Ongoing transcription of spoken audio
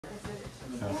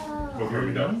Okay, are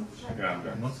you done? Yeah, I'm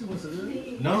done.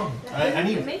 No, I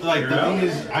need, like, the thing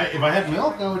is, if I had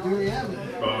milk, I would do it, yeah.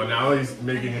 Oh, now he's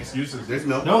making excuses. There's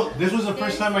milk. No, this was the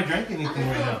first time I drank anything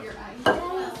right now.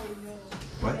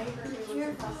 What?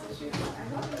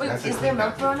 Wait, is there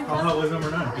milk, Veronica? Oh, was number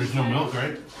 9? There's no milk,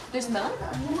 right? There's milk?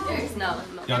 There's no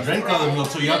milk. Y'all drank all the milk,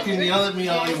 so y'all can yell at me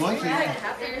all you want to.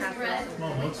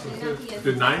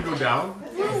 Did 9 go down?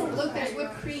 Look, there's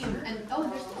whipped cream and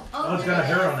there's. Oh, it's got a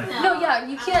hair on it. No, yeah,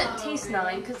 you can't taste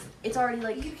 9 because it's already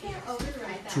like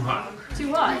Too hot.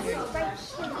 too hot.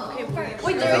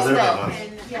 Wait, there is milk.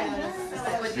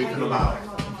 Straight from the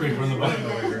bottle. Straight from the bottom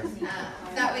over here.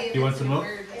 That way. You want some milk?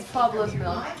 It's Pablo's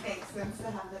milk.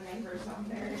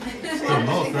 Still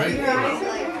milk, right?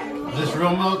 Is this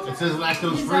real milk? It says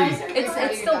lactose free. It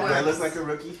still Do I look works. like a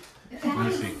rookie? Let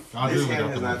me see. I'll do This it hand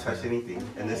without has the not milk. touched anything,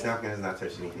 and this napkin has not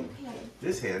touched anything.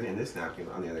 This hand and this napkin,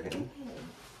 on the other hand.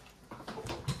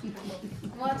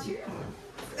 Watch your.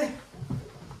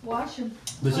 Wash him.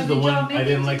 This is the one I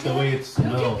didn't like the way it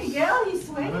smells. Yeah, he's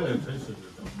sweating.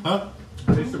 Huh?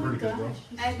 Tasted pretty good, though.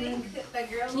 I think the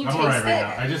girl. Can you I'm taste alright right it?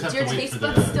 now. I just have Do your to wait taste for the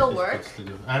buds still taste work? buds to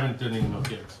do. I haven't done any milk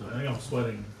yet, so. I think I'm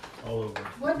sweating all over.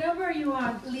 What number are you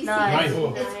on? Lisa, Nice.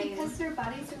 it's because their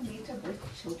bodies are made to birth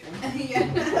children.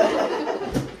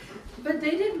 Yeah. But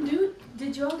they didn't do.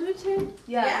 Did y'all do it, Tim?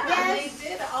 Yeah. Yes. They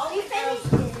did all the girls.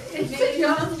 It's the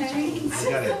young jeans. I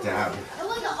got a dab. It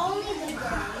was only the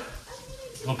girls.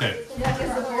 Okay.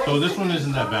 So this one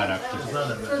isn't that bad actually. It's not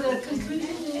that So bad. the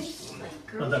conclusion is.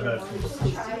 Not that bad.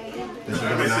 This is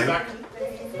number 9.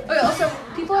 Okay, also,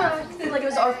 people are acting like it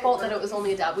was our fault that it was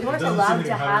only a dab. We weren't doesn't allowed seem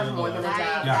to higher have than more the than a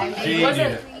last. dab. Yeah, It she wasn't.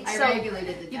 did it. I So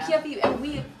regulated the you dab. can't be. And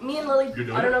me and Lily. You're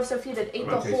doing I don't it? know if Sophia did. Ate I'm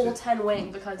the gonna taste whole it. 10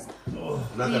 wing because Not we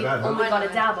that bad, only huh? got a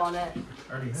dab on it.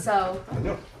 Already had it. So I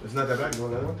know. It's not that bad. You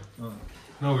want another one?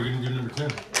 No, we're gonna do number 10.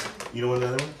 You don't want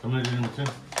another one? I'm gonna do number 10.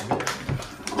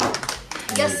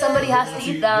 I guess somebody has to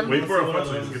eat them. Wait for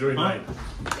Alfonso. He's doing 9.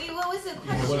 Wait, what was the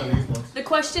One of question? these ones. The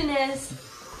question is,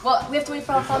 well, we have to wait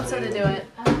for Alfonso to do it.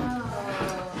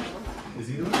 Is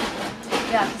he doing it?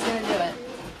 Yeah, he's gonna do it.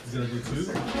 He's gonna do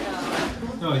 2?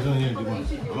 No, he's only gonna do one.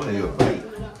 I'm gonna do a bite.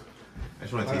 I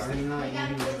just want to taste it.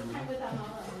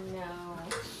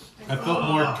 I felt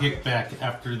more kickback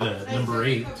after the number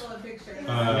 8.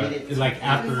 Like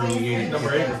after we ate it.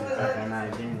 Number 8.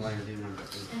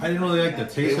 I didn't really like the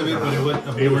taste of it, but it was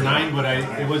number 9. But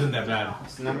it wasn't that bad.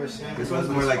 This one's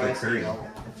more like a curry.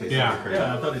 Tastes Yeah. like a curry.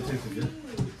 Yeah, I thought it tasted good.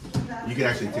 You can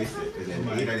actually taste it. And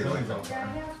then 8, I didn't like that.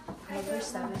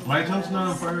 My tongue's not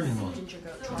on fire anymore.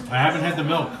 I haven't had the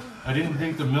milk. I didn't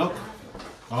drink the milk.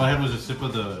 All I had was a sip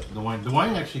of the wine. The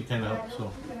wine actually kind of helped.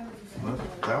 So What?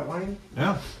 That wine?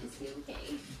 yeah,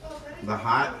 The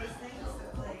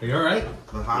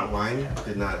hot wine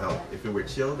did not help. If it were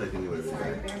chilled, I think it would have been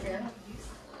better.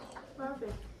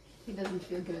 He doesn't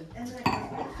feel good. You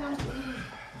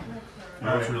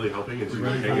know what's really helping is you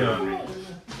hang out.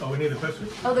 Oh, we need a question.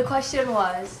 Oh, the question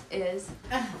is,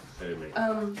 Anyway.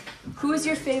 who is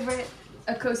your favorite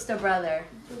Acosta brother?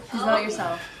 Who's not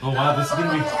yourself. Oh wow, this is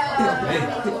gonna be. Hey,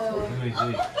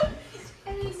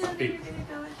 let me see.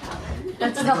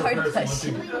 That's a hard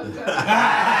question.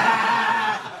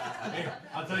 Hey,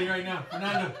 I'll tell you right now,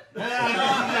 Fernando.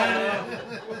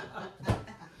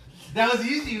 That was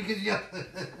easy because you.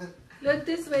 Look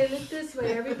this way,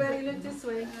 everybody look this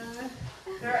way.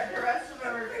 The rest of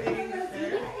them are getting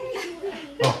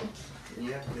Oh,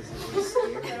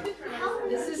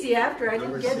 This is the after, I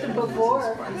didn't get the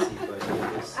before.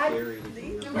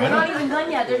 They're not even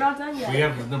done yet. They're not done we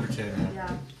yet. have number 10.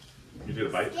 Yeah. You did a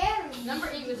bite? Number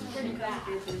 8 was pretty bad.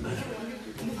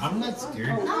 I'm not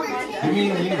scared.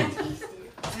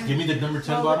 Give me the number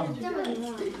 10 bottle.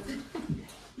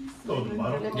 Oh, the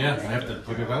bottle? Yeah, I have to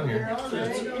put it on here.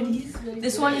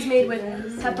 This one is made with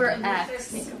pepper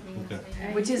X,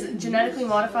 Okay. which is genetically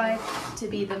modified to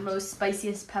be the most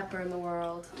spiciest pepper in the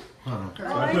world. Huh.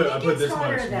 I put this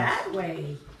much. that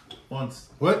way. Once.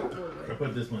 What? I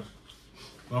put this much.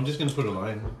 Well, I'm just gonna put a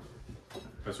line.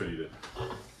 That's what you did.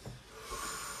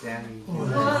 Well,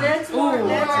 that's water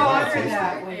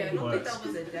that way. What? that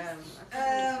was a dab. Oh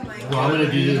my Well, I'm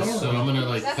gonna do this, so I'm gonna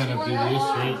like kind of do this,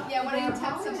 right? Yeah, what are you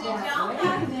texting about?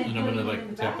 And I'm gonna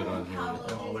like tap it on here.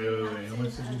 Oh, wait. How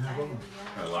much did you have on?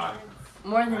 A lot.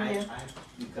 More than you.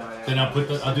 Then I'll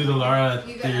do the Laura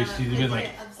theory. She's been like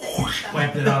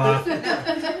wiped it all off. Oh,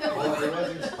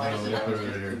 we put it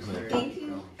right here. Thank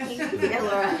you. Yeah,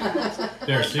 Laura.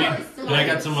 There, see? And I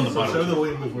got some on the So show bottom. the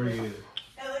weight before you eat it.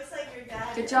 It looks like your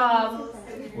dad. Good job.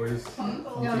 Where's?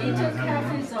 No, he took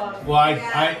half his off. Well,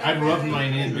 I rubbed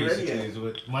mine in basically.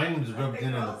 So mine was rubbed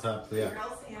in on the top. So yeah.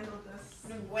 Girls handled this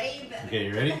way better. Okay,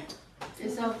 you ready?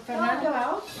 Is Fernando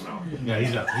out? Yeah,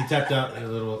 he's out. He tapped out a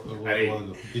little while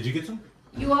ago. Did you get some?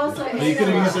 You also. Oh, you could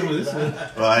have used some of this.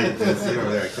 Well, I didn't see it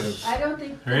over there. I could have. I don't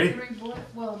think. Ready?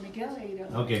 Well, Miguel ate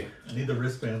them. Okay. I need the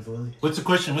wristbands, Lily. What's the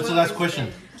question? What's the last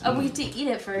question? We have to eat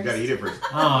it You first. gotta eat it first.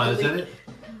 Oh, is that it?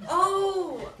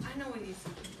 Oh, I know what he's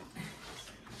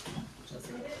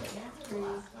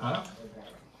Huh?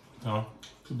 Oh.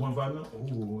 2.5 mil?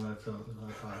 Ooh, that's a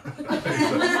high.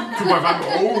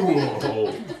 2.5.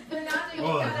 Oh. Fernando, you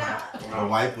Oh, got out. My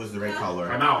wife was the red collar.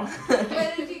 I'm out.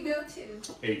 Where did you go to?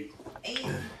 8. 8.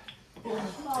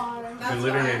 Been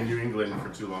living in New England for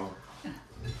too long.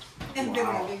 And been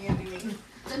living in New England.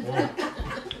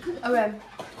 Okay.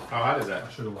 How hot is that? I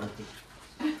should have wiped it.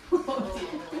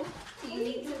 Do you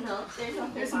need some milk?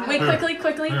 There's something. Wait,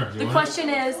 quickly. Here, you The want question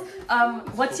is,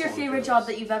 what's your favorite job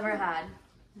that you've ever had?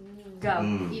 Go.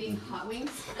 Mm. Eating hot wings?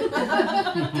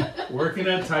 Working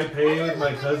at Taipei with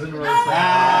my cousin was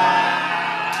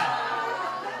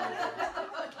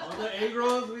all the egg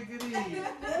rolls we could eat.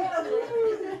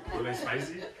 Were they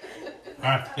spicy? All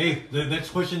right. Hey, the next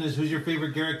question is, who's your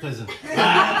favorite Garrett cousin?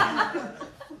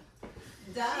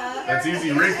 That's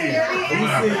easy, Ricky.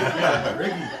 Yeah,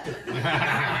 Ricky.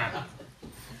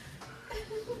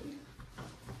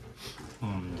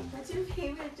 What's your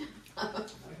favorite job?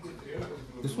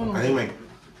 This one. I think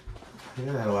I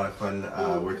had a lot of fun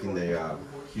working the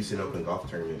Houston Open golf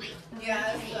tournament.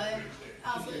 Yeah, but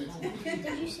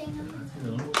Did you say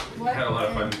nothing? I had a lot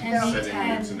of fun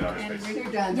sending nudes into outer space.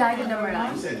 You're done. Yeah, I get number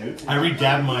 9. You said nude? I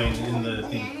redabbed mine in the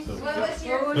thing. So. What was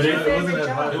your But it wasn't favorite as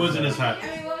job? hot. It wasn't as hot.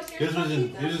 I mean, what was your This was hobby,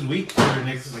 in. This is week or My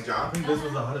next. job? I think this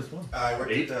was the hottest one. I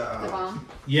worked at The bomb?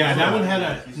 Yeah, that one had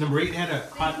a number 8 had a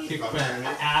hot kickback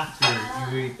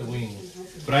after you ate the wings.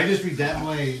 But I just redabbed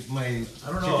my.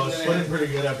 I don't know, I was sweating pretty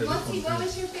good after this What one.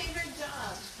 was your favorite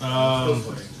job? Still Um.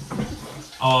 sweating.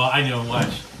 Oh, I know.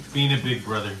 Watch. Being a big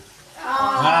brother. Oh.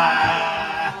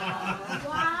 Ah.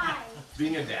 Why?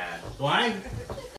 Being a dad. Why?